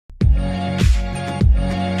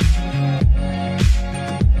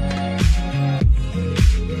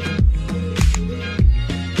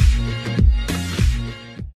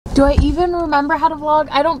Do I even remember how to vlog?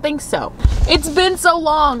 I don't think so. It's been so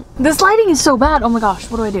long. This lighting is so bad. Oh my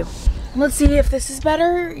gosh, what do I do? Let's see if this is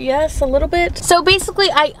better. Yes, a little bit. So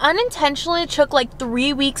basically, I unintentionally took like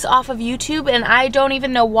 3 weeks off of YouTube, and I don't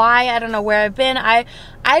even know why. I don't know where I've been. I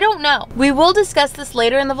don't know. We will discuss this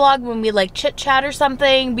later in the vlog when we like chit chat or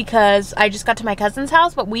something, because I just got to my cousin's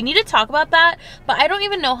house, but we need to talk about that. But I don't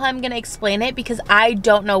even know how I'm gonna explain it because I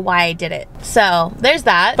don't know why I did it. So there's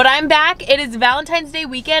that. But I'm back. It is Valentine's Day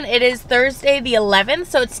weekend. It is Thursday the 11th,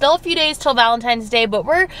 so it's still a few days till Valentine's Day, but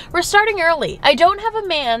we're starting early. I don't have a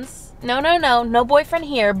man's. No boyfriend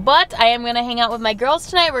here, but I am gonna hang out with my girls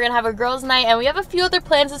tonight. We're gonna have a girls' night, and we have a few other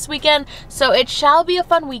plans this weekend, so it shall be a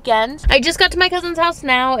fun weekend. I just got to my cousin's house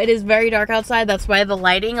now. It is very dark outside. That's why the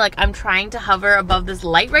lighting, like I'm trying to hover above this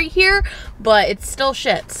light right here, but it's still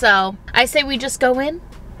shit. So I say we just go in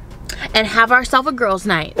and have ourselves a girls'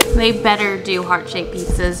 night. They better do heart-shaped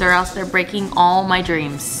pizzas or else they're breaking all my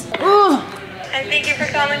dreams. Ooh. And thank you for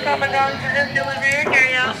calling Papa John's for this delivery or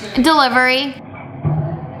carryout. Delivery.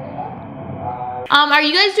 Are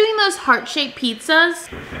you guys doing those heart-shaped pizzas?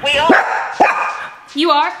 We are. You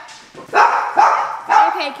are?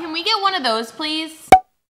 Okay, can we get one of those, please?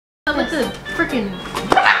 Oh, it's a freaking...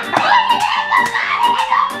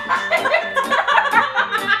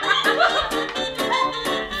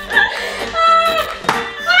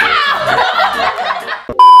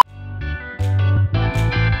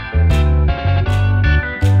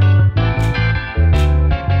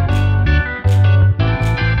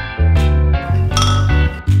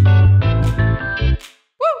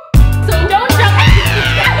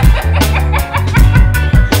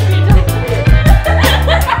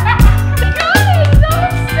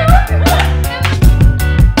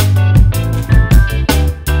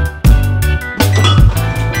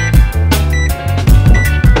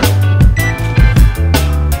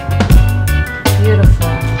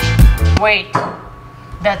 Wait,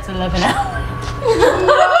 that's 11 hours.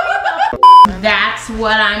 That's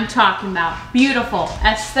what I'm talking about. Beautiful,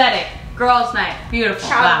 aesthetic, girls' night,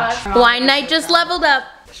 beautiful. Wow. Wine night just leveled up.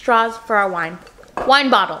 Straws for our wine.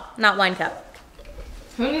 Wine bottle, not wine cup.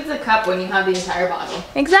 Who needs a cup when you have the entire bottle?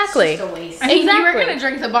 Exactly. It's just a waste. I mean, you were gonna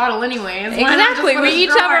drink the bottle anyways. Exactly, we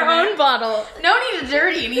each have our own bottle. No need to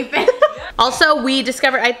dirty anything. Also, we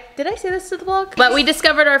discovered, did I say this to the vlog? But we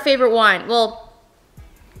discovered our favorite wine. Well,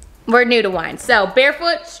 we're new to wine. So,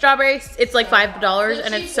 Barefoot, strawberry, it's like $5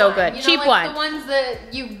 and it's so good. You know, cheap like wine. The ones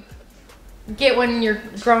that you get when you're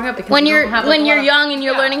growing up. Because when you you're don't have, like, young and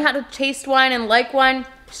you're learning how to taste wine and like wine,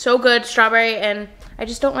 so good, strawberry, and I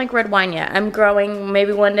just don't like red wine yet. I'm growing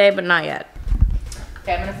maybe one day, but not yet.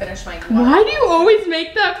 Okay, I'm gonna finish my wine. Why do you always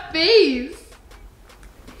make that face?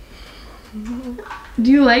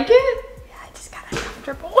 Do you like it? Yeah, I just got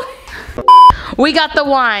uncomfortable. We got the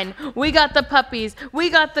wine, we got the puppies, we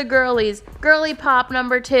got the girlies, girly pop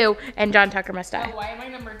 #2, and John Tucker Must Die. Oh, why am I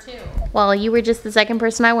 #2? Well, you were just the second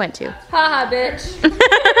person I went to. Haha, bitch.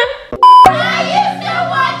 I used to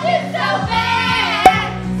want you so bad,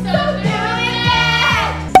 so do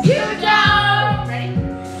it. You don't.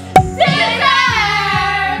 Ready?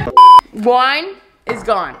 Wine is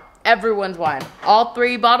gone. Everyone's wine. All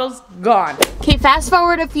 3 bottles gone. Okay, fast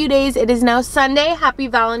forward a few days. It is now Sunday. Happy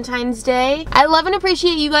Valentine's Day. I love and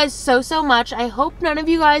appreciate you guys so much. I hope none of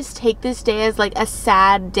you guys take this day as like a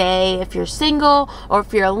sad day. If you're single or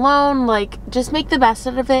if you're alone, like just make the best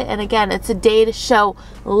out of it. And again, it's a day to show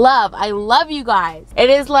love. I love you guys.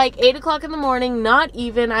 It is like 8 o'clock in the morning, not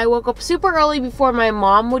even. I woke up super early before my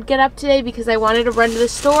mom would get up today because I wanted to run to the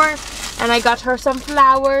store and I got her some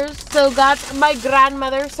flowers. So got my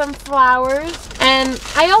grandmother some flowers, and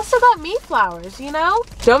I also got me flowers, you know?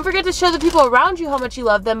 Don't forget to show the people around you how much you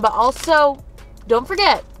love them, but also don't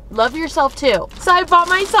forget, love yourself too. So I bought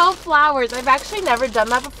myself flowers. I've actually never done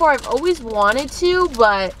that before. I've always wanted to,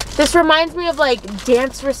 but this reminds me of like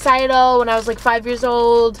dance recital when I was like 5 years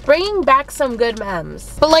old, bringing back some good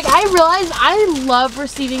memes. But like I realized I love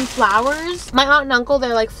receiving flowers. My aunt and uncle,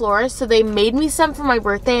 they're like florists, so they made me some for my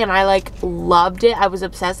birthday and I like loved it. I was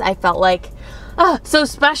obsessed. I felt like, oh, so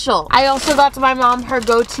special. I also got to my mom her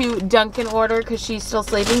go-to Dunkin' order because she's still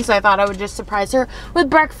sleeping, so I thought I would just surprise her with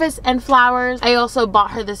breakfast and flowers. I also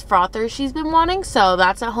bought her this frother she's been wanting, so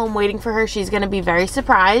that's at home waiting for her. She's gonna be very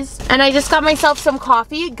surprised. And I just got myself some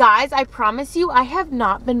coffee. Guys, I promise you, I have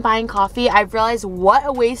not been buying coffee. I've realized what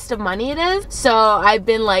a waste of money it is. So I've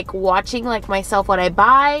been like watching like myself what I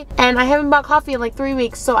buy, and I haven't bought coffee in like 3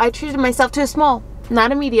 weeks, so I treated myself to a small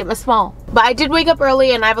Not a medium, a small. But I did wake up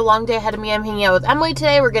early and I have a long day ahead of me. I'm hanging out with Emily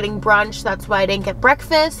today. We're getting brunch. That's why I didn't get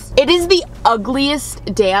breakfast. It is the ugliest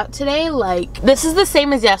day out today. Like, this is the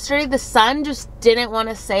same as yesterday. The sun just didn't want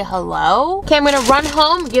to say hello. Okay, I'm gonna run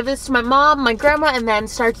home, give this to my mom, my grandma, and then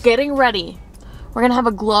start getting ready. We're gonna have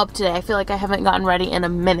a glow up today. I feel like I haven't gotten ready in a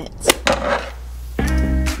minute.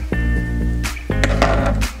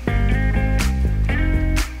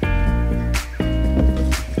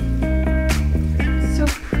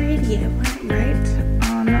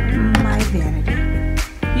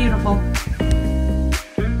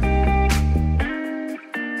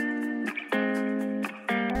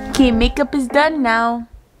 Okay, makeup is done now.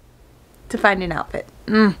 To find an outfit.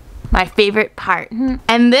 My favorite part.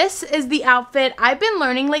 And this is the outfit. I've been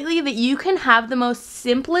learning lately that you can have the most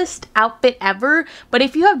simplest outfit ever, but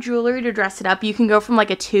if you have jewelry to dress it up, you can go from like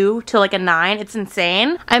a 2 to like a 9. It's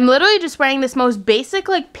insane. I'm literally just wearing this most basic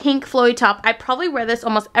like pink flowy top. I probably wear this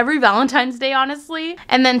almost every Valentine's Day, honestly.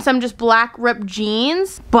 And then some just black ripped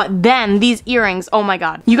jeans. But then these earrings, oh my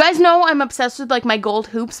god. You guys know I'm obsessed with like my gold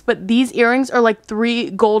hoops, but these earrings are like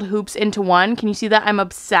 3 gold hoops into one. Can you see that? I'm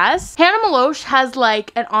obsessed. Hannah Maloche has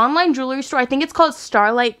like an online jewelry store. I think it's called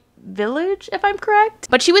Starlight Village, if I'm correct.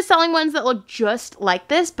 But she was selling ones that looked just like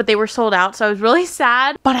this, but they were sold out, so I was really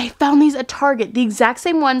sad. But I found these at Target, the exact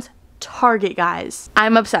same ones. Target, guys.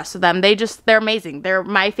 I'm obsessed with them. They're amazing. They're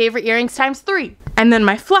my favorite earrings times 3. And then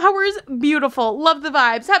my flowers, beautiful. Love the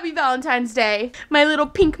vibes. Happy Valentine's Day. My little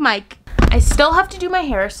pink mic. I still have to do my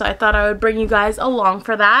hair, so I thought I would bring you guys along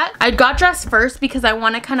for that. I got dressed first because I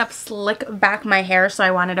want to kind of slick back my hair, so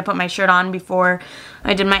I wanted to put my shirt on before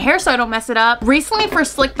I did my hair so I don't mess it up. Recently, for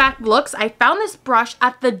slick back looks, I found this brush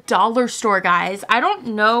at the dollar store, guys. I don't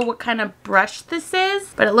know what kind of brush this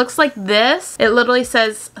is, but it looks like this. It literally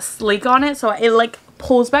says sleek on it, so it like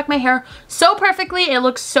pulls back my hair so perfectly. It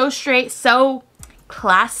looks so straight, so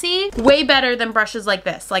classy. Way better than brushes like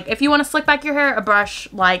this. Like, if you want to slick back your hair, a brush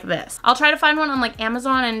like this. I'll try to find one on like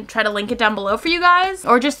Amazon and try to link it down below for you guys,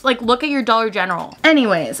 or just like look at your Dollar General.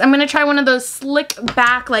 Anyways, I'm gonna try one of those slick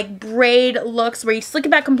back like braid looks where you slick it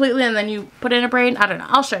back completely and then you put in a braid. I don't know,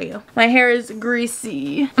 I'll show you. My hair is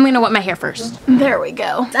greasy. I'm gonna wet my hair first. There we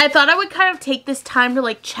go. I thought I would kind of take this time to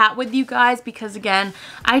like chat with you guys because again,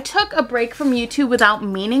 I took a break from YouTube without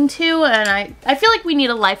meaning to, and I feel like we need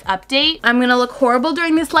a life update. I'm gonna look horrible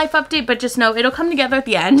during this life update, but just know it'll come together at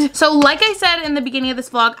the end. So like I said in the beginning of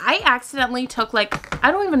this vlog, I accidentally took like,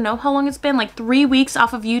 I don't even know how long it's been, like 3 weeks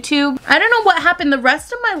off of YouTube. I don't know what happened. The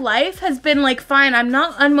rest of my life has been like fine. I'm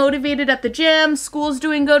not unmotivated at the gym, school's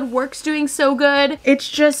doing good, work's doing so good. It's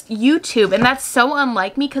just YouTube, and that's so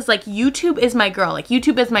unlike me because like YouTube is my girl. Like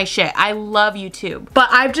YouTube is my shit. I love YouTube. But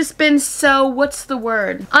I've just been so, what's the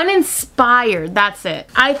word? Uninspired, that's it.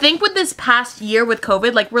 I think with this past year with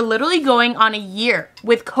COVID, like we're literally going on a year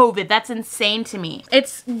with COVID. That's insane to me.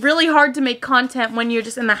 It's really hard to make content when you're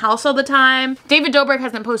just in the house all the time. David Dobrik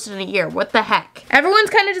hasn't posted in a year. What the heck? Everyone's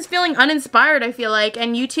kind of just feeling uninspired, I feel like,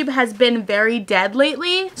 and YouTube has been very dead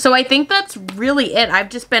lately. So I think that's really it. I've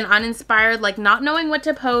just been uninspired, like not knowing what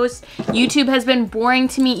to post. YouTube has been boring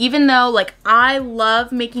to me, even though like I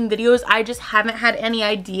love making videos. I just haven't had any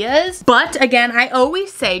ideas. But again, I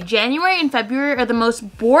always say January and February are the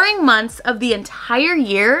most boring months of the entire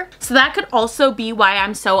year. So that could also be why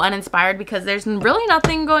I'm so uninspired, because there's really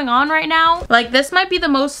nothing going on right now. Like this might be the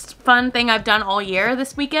most fun thing I've done all year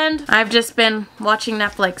this weekend. I've just been watching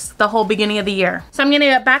Netflix the whole beginning of the year. So I'm gonna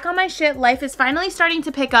get back on my shit. Life is finally starting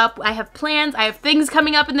to pick up. I have plans. I have things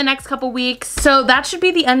coming up in the next couple weeks. So that should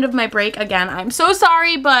be the end of my break. Again, I'm so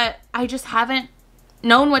sorry, but I just haven't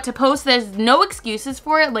known what to post. There's no excuses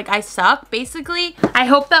for it. Like I suck, basically. I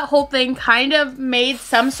hope that whole thing kind of made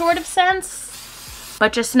some sort of sense.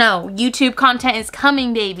 But just know, YouTube content is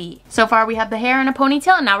coming, baby. So far we have the hair in a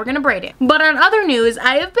ponytail and now we're gonna braid it. But on other news,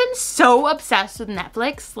 I have been so obsessed with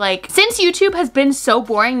Netflix. Like, since YouTube has been so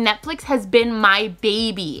boring, Netflix has been my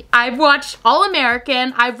baby. I've watched All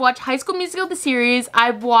American, I've watched High School Musical the series,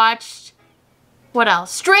 I've watched, what else?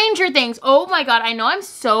 Stranger Things. Oh my god, I know I'm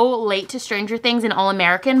so late to Stranger Things and All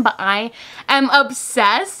American, but I am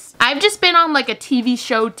obsessed. I've just been on like a TV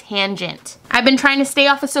show tangent. I've been trying to stay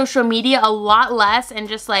off of social media a lot less and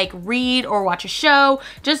just like read or watch a show,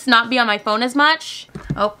 just not be on my phone as much.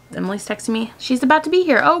 Oh, Emily's texting me. She's about to be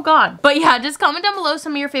here. Oh god. But yeah, just comment down below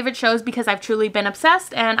some of your favorite shows because I've truly been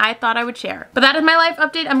obsessed and I thought I would share. But that is my life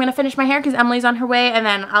update. I'm gonna finish my hair because Emily's on her way and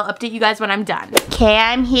then I'll update you guys when I'm done. Okay,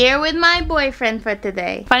 I'm here with my boyfriend for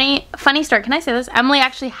today. Funny story. Can I say this? Emily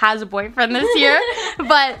actually has a boyfriend this year,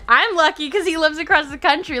 but I'm lucky because he lives across the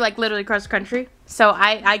country. like literally cross country. So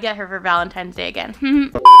I get her for Valentine's Day again.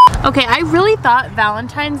 Okay, I really thought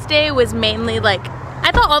Valentine's Day was mainly like,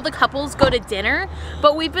 I thought all the couples go to dinner,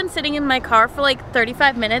 but we've been sitting in my car for like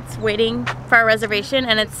 35 minutes waiting for our reservation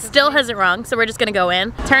and it still hasn't rung, so we're just gonna go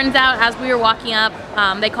in. Turns out as we were walking up,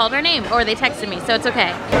 they called our name, or they texted me, so it's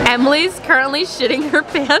okay. Emily's currently shitting her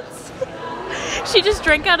pants. She just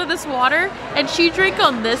drank out of this water and she drank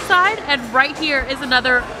on this side, and right here is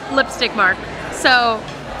another lipstick mark. So,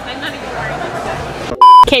 I'm not even worried.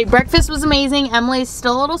 Okay, breakfast was amazing. Emily's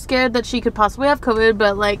still a little scared that she could possibly have COVID,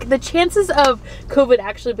 but like the chances of COVID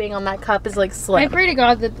actually being on that cup is like slim. I pray to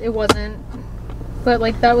God that it wasn't, but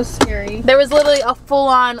like that was scary. There was literally a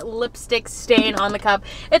full-on lipstick stain on the cup.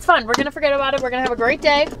 It's fun. We're gonna forget about it. We're gonna have a great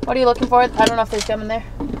day. What are you looking for? I don't know if there's gum in there.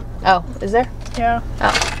 Oh, is there? Yeah.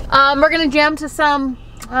 Oh. We're gonna jam to some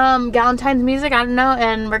Valentine's music. I don't know,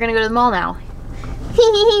 and we're gonna go to the mall now.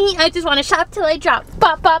 I just want to shop till I drop.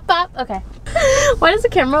 Bop, bop, bop. Okay. Why does the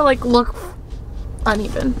camera like look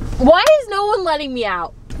uneven? Why is no one letting me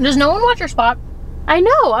out? Does no one watch your spot? I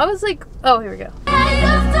know. I was like, oh, here we go.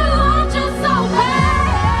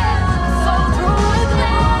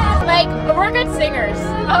 Like, we're good singers.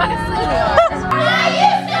 Honestly, we are. I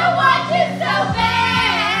used to want you so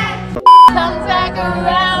bad. Comes back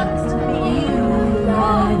around to you.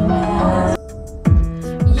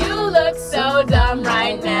 You look so dumb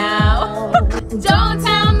right now. Don't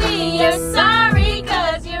tell me you're sorry,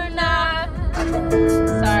 cause you're not.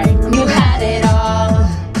 Sorry. You had it all.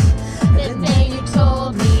 The day you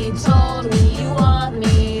told me you want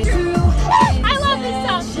me. I love this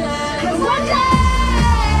song. One day.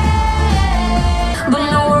 But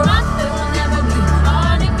no, I still will never be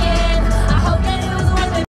on again. I hope that it was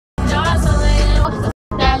worth it. Jocelyn.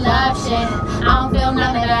 That love shit. I don't feel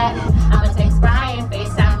none of that. I'ma text Brian,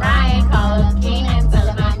 FaceTime Ryan, call him King and tell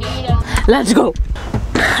him I need him. Let's go.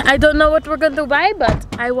 I don't know what we're going to buy, but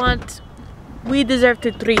we deserve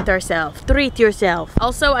to treat ourselves. Treat yourself.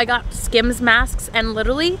 Also, I got Skims masks, and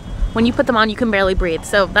literally, when you put them on, you can barely breathe.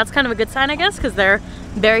 So that's kind of a good sign, I guess, because they're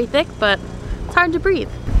very thick, but it's hard to breathe.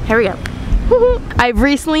 Here we go. I've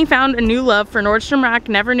recently found a new love for Nordstrom Rack.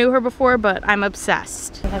 Never knew her before, but I'm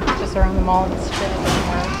obsessed. Just around the mall and shit.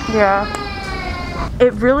 Yeah.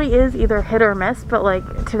 It really is either hit or miss, but like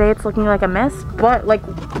today it's looking like a miss. But like,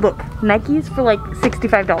 look, Nikes for like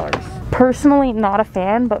 $65. Personally, not a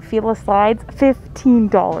fan, but Fila slides,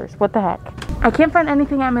 $15. What the heck? I can't find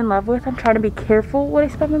anything I'm in love with. I'm trying to be careful what I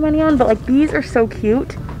spend my money on, but like these are so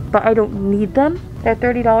cute, but I don't need them. They're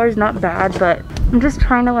 $30, not bad, but I'm just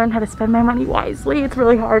trying to learn how to spend my money wisely. It's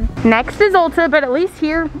really hard. Next is Ulta, but at least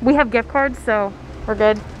here we have gift cards, so we're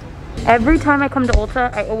good. Every time I come to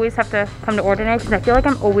Ulta, I always have to come to Ordinary because I feel like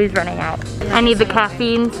I'm always running out. I need the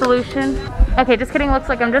caffeine solution. Okay, just kidding. Looks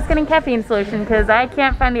like I'm just getting caffeine solution because I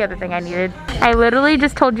can't find the other thing I needed. I literally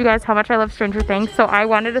just told you guys how much I love Stranger Things, so I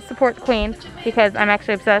wanted to support Queen because I'm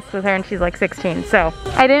actually obsessed with her and she's like 16. So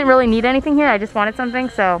I didn't really need anything here. I just wanted something,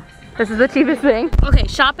 so this is the cheapest thing. Okay,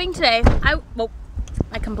 shopping today.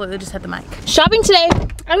 I completely just hit the mic. Shopping today,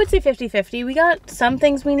 I would say 50-50. We got some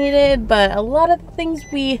things we needed, but a lot of the things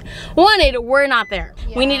we wanted were not there.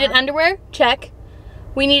 Yeah. We needed underwear, check.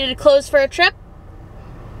 We needed clothes for a trip.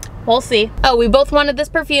 We'll see. Oh, we both wanted this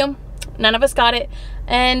perfume. None of us got it.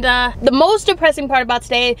 And the most depressing part about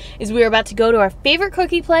today is we were about to go to our favorite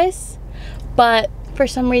cookie place, but for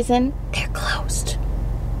some reason, they're closed.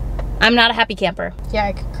 I'm not a happy camper. Yeah,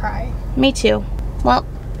 I could cry. Me too. Well,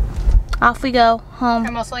 off we go home.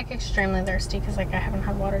 I'm also like extremely thirsty because like I haven't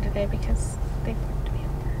had water today because they fucked me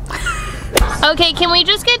over. Okay, can we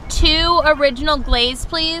just get 2 original glaze,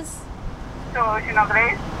 please? 2 original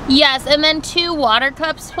glaze? Yes, and then 2 water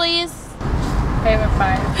cups, please. I have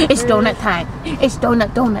a 5. It's donut time. It's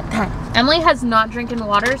donut time. Emily has not drinking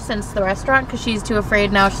water since the restaurant because she's too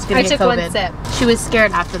afraid now she's gonna get COVID. I took 1 sip. She was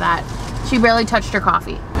scared after that. She barely touched her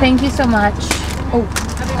coffee. Thank you so much.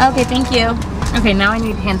 Oh, okay, thank you. Okay, now I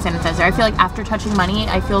need hand sanitizer. I feel like after touching money,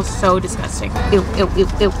 I feel so disgusting. Ew, ew, ew,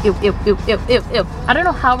 ew, ew, ew, ew, ew, ew, ew. I don't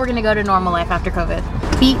know how we're gonna go to normal life after COVID.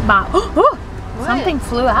 Beat bop. Something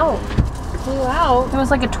flew out. Flew out? It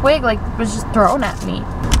was like a twig, like, was just thrown at me.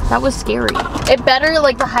 That was scary. It better,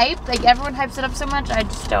 like the hype, like everyone hypes it up so much, I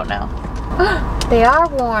just don't know. They are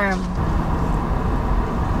warm.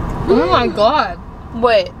 Oh my god.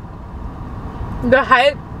 Wait. The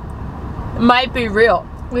hype might be real.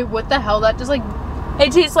 Wait, what the hell? That just like...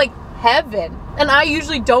 It tastes like heaven. And I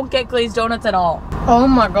usually don't get glazed donuts at all. Oh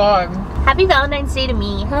my god. Happy Valentine's Day to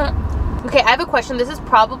me. Okay, I have a question. This is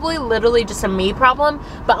probably literally just a me problem,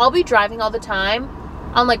 but I'll be driving all the time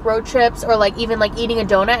on like road trips or like even like eating a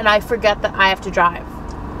donut and I forget that I have to drive.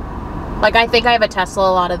 Like, I think I have a Tesla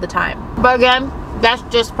a lot of the time. But again, that's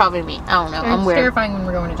just probably me. I don't know. I'm weird. It's terrifying when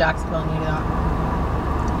we're going to Jacksonville and you do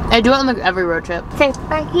that. I do it on every road trip. Okay,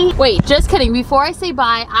 bye. Wait, just kidding. Before I say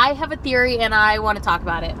bye, I have a theory and I want to talk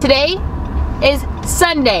about it. Today is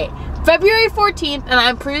Sunday, February 14th, and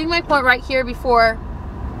I'm proving my point right here before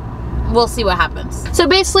we'll see what happens. So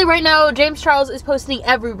basically right now, James Charles is posting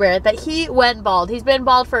everywhere that he went bald. He's been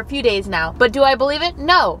bald for a few days now. But do I believe it?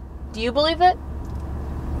 No. Do you believe it?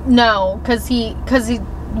 No, because he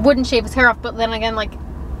wouldn't shave his hair off, but then again, like,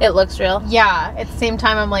 it looks real. yeah, at the same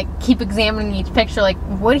time, I'm like, keep examining each picture, like,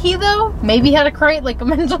 would he though? Maybe he had a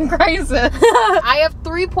mental crisis. I have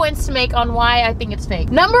 3 points to make on why I think it's fake.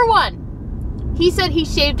 Number 1, he said he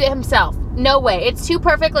shaved it himself. No way. It's too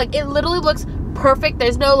perfect. Like, it literally looks perfect.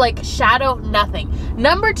 There's no, like, shadow, nothing.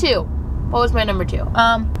 Number 2. What was my number 2?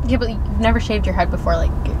 Yeah, but you've never shaved your head before, like,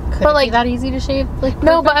 could But, it like, be that easy to shave? Like,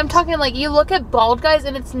 no, but perfect? I'm talking, like, you look at bald guys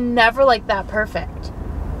and it's never, like, that perfect.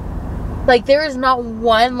 Like, there is not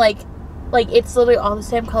one, like it's literally all the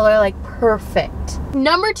same color, like, perfect.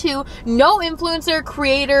 Number 2, no influencer,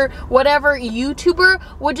 creator, whatever,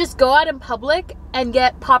 YouTuber would just go out in public and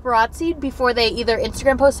get paparazzi'd before they either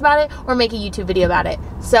Instagram post about it or make a YouTube video about it.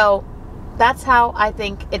 So, that's how I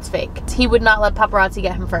think it's fake. He would not let paparazzi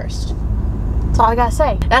get him first. That's all I gotta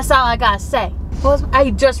say. That's all I gotta say. I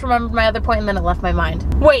just remembered my other point and then it left my mind.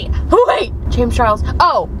 Wait, James Charles.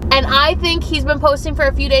 Oh, and I think he's been posting for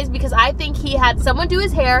a few days because I think he had someone do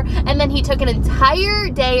his hair and then he took an entire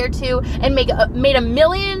day or two and made a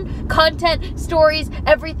million content stories,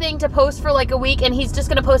 everything to post for like a week, and he's just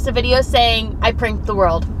gonna post a video saying, I pranked the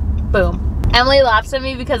world. Boom. Emily laughs at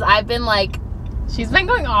me because I've been like, she's been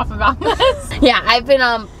going off about this. yeah, I've been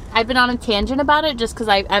on a tangent about it just because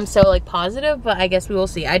I'm so like positive, but I guess we will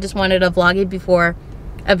see. I just wanted to vlog it before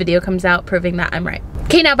a video comes out proving that I'm right.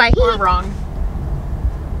 Okay, now bye. Or wrong.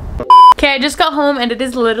 Okay, I just got home and it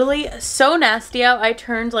is literally so nasty out. I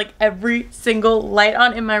turned like every single light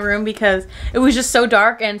on in my room because it was just so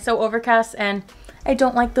dark and so overcast, and I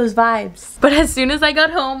don't like those vibes. But as soon as I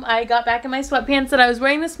got home, I got back in my sweatpants that I was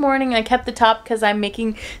wearing this morning. I kept the top because I'm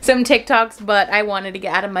making some TikToks, but I wanted to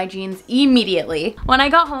get out of my jeans immediately. When I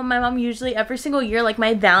got home, my mom usually every single year, like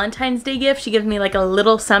my Valentine's Day gift, she gives me like a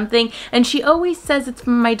little something, and she always says it's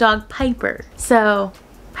from my dog Piper. So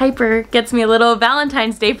Piper gets me a little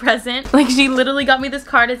Valentine's Day present. Like, she literally got me this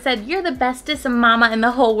card. It said, "You're the bestest mama in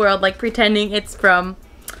the whole world," like pretending it's from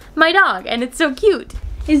my dog, and it's so cute.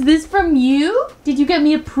 Is this from you? Did you get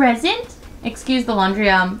me a present? Excuse the laundry,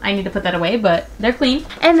 I need to put that away, but they're clean.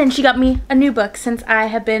 And then she got me a new book since I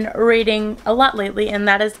have been reading a lot lately, and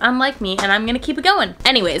that is Unlike Me, and I'm gonna keep it going.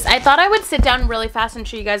 Anyways, I thought I would sit down really fast and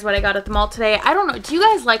show you guys what I got at the mall today. I don't know, do you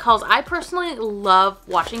guys like hauls? I personally love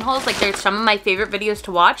watching hauls. Like, they're some of my favorite videos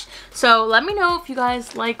to watch. So let me know if you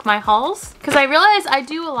guys like my hauls, because I realize I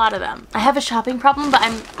do a lot of them. I have a shopping problem, but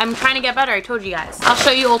I'm trying to get better. I told you guys. I'll show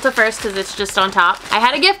you Ulta first because it's just on top. I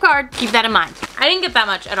had a gift card, keep that in mind. I didn't get that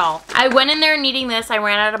much at all. I went in there needing this. I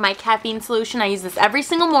ran out of my caffeine solution. I use this every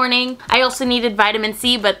single morning. I also needed vitamin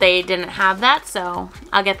C, but they didn't have that, so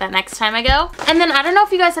I'll get that next time I go. And then I don't know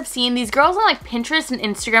if you guys have seen, these girls on like Pinterest and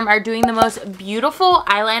Instagram are doing the most beautiful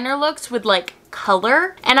eyeliner looks with like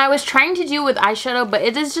color, and I was trying to do with eyeshadow, but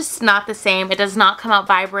it is just not the same. It does not come out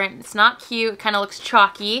vibrant. It's not cute. It kind of looks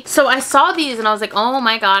chalky. So I saw these and I was like, oh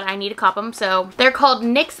my god, I need to cop them. So they're called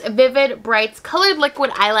NYX Vivid Brights Colored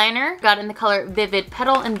Liquid Eyeliner. Got in the color Vivid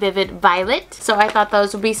Petal and Vivid Violet. So I thought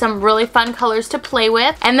those would be some really fun colors to play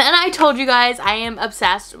with. And then I told you guys I am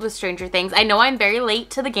obsessed with Stranger Things. I know I'm very late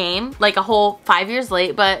to the game, like a whole 5 years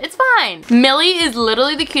late, but it's fine. Millie is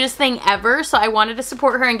literally the cutest thing ever, so I wanted to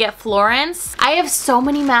support her and get Florence. I have so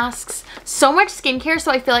many masks, so much skincare,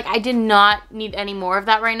 so I feel like I did not need any more of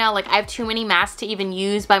that right now. Like, I have too many masks to even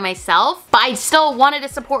use by myself, but I still wanted to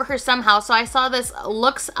support her somehow. So I saw this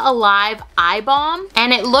Looks Alive eye balm,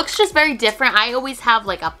 and it looks just very different. I always have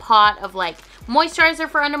like a pot of like moisturizer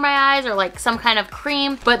for under my eyes or like some kind of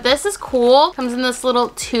cream, but this is cool. Comes in this little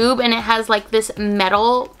tube and it has like this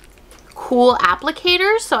metal cool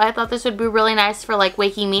applicators, so I thought this would be really nice for like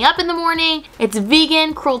waking me up in the morning. It's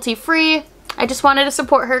vegan, cruelty free. I just wanted to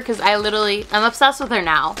support her because I'm obsessed with her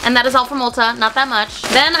now. And that is all from Ulta, not that much.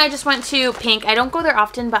 Then I just went to Pink. I don't go there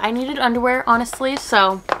often, but I needed underwear, honestly,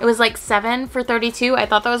 so it was like 7 for $32. I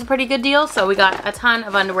thought that was a pretty good deal, so we got a ton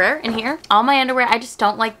of underwear in here. All my underwear, I just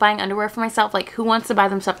don't like buying underwear for myself. Like, who wants to buy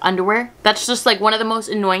themselves underwear? That's just like one of the most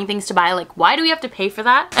annoying things to buy. Like, why do we have to pay for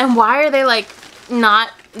that? And why are they like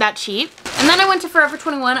not that cheap? And then I went to Forever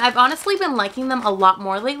 21. I've honestly been liking them a lot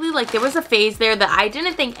more lately. Like, there was a phase there that I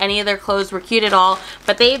didn't think any of their clothes were cute at all,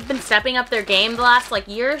 but they've been stepping up their game the last like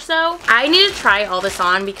year or so. I need to try all this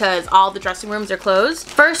on because all the dressing rooms are closed.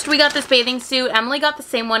 First, we got this bathing suit. Emily got the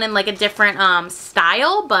same one in like a different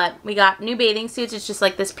style, but we got new bathing suits. It's just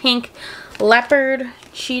like this pink leopard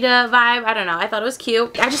cheetah vibe. I don't know. I thought it was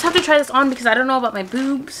cute. I just have to try this on because I don't know about my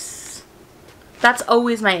boobs. That's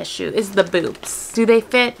always my issue, is the boobs. Do they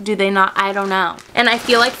fit? Do they not? I don't know. And I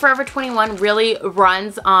feel like Forever 21 really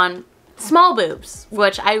runs on small boobs,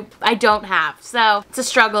 which I don't have. So it's a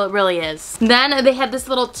struggle, it really is. Then they had this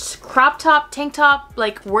little crop top, tank top,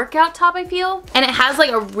 like workout top, I feel. And it has like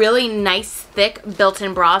a really nice thick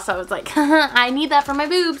built-in bra. So I was like, I need that for my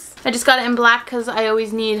boobs. I just got it in black because I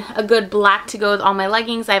always need a good black to go with all my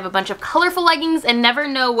leggings. I have a bunch of colorful leggings and never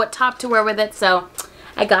know what top to wear with it. So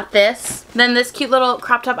I got this. Then this cute little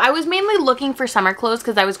crop top. I was mainly looking for summer clothes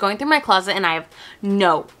because I was going through my closet and I have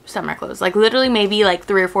no summer clothes. Like literally maybe like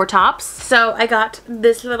 3 or 4 tops. So I got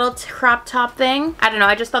this little crop top thing. I don't know.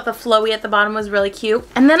 I just thought the flowy at the bottom was really cute.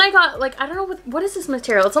 And then I got like, I don't know, what is this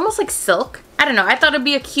material? It's almost like silk. I don't know. I thought it'd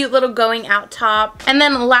be a cute little going out top. And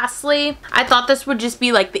then lastly, I thought this would just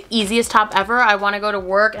be like the easiest top ever. I want to go to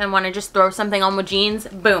work and want to just throw something on with jeans.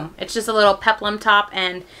 Boom. It's just a little peplum top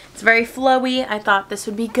and it's very flowy. I thought this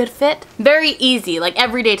would be good fit. Very easy, like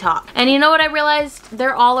everyday top. And you know what I realized?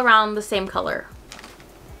 They're all around the same color.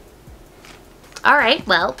 Alright,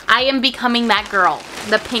 well, I am becoming that girl.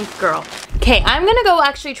 The pink girl. Okay, I'm gonna go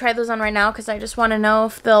actually try those on right now because I just want to know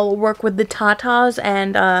if they'll work with the tatas,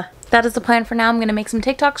 and that is the plan for now. I'm gonna make some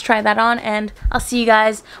TikToks, try that on, and I'll see you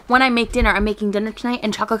guys when I make dinner. I'm making dinner tonight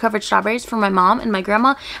and chocolate covered strawberries for my mom and my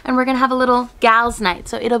grandma, and we're gonna have a little gals night,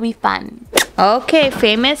 so it'll be fun. Okay,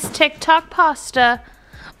 famous TikTok pasta.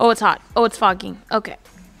 Oh, it's hot. Oh, it's fogging. Okay.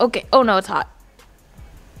 Okay. Oh no, it's hot.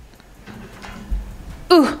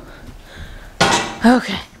 Ooh.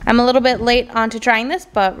 Okay. I'm a little bit late on to trying this,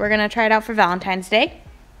 but we're gonna try it out for Valentine's Day.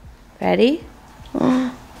 Ready?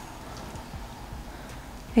 I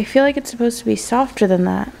feel like it's supposed to be softer than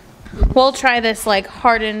that. We'll try this like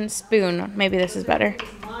hardened spoon. Maybe this is better.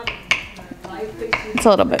 It's a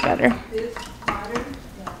little bit better.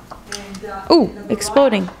 Ooh,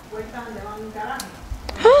 exploding.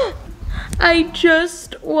 I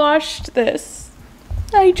just washed this.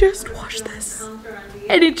 I just washed this.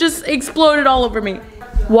 And it just exploded all over me.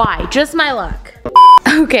 Why? Just my luck.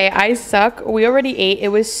 Okay, I suck. We already ate. It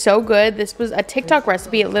was so good. This was a TikTok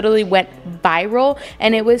recipe. It literally went viral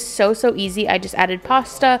and it was so easy. I just added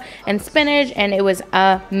pasta and spinach and it was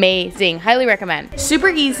amazing. Highly recommend. Super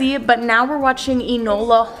easy, but now we're watching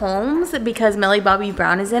Enola Holmes because Millie Bobby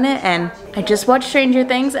Brown is in it, and I just watched Stranger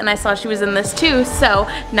Things and I saw she was in this too. So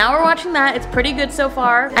now we're watching that. It's pretty good so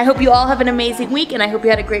far. I hope you all have an amazing week and I hope you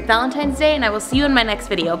had a great Valentine's Day, and I will see you in my next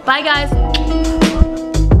video. Bye guys.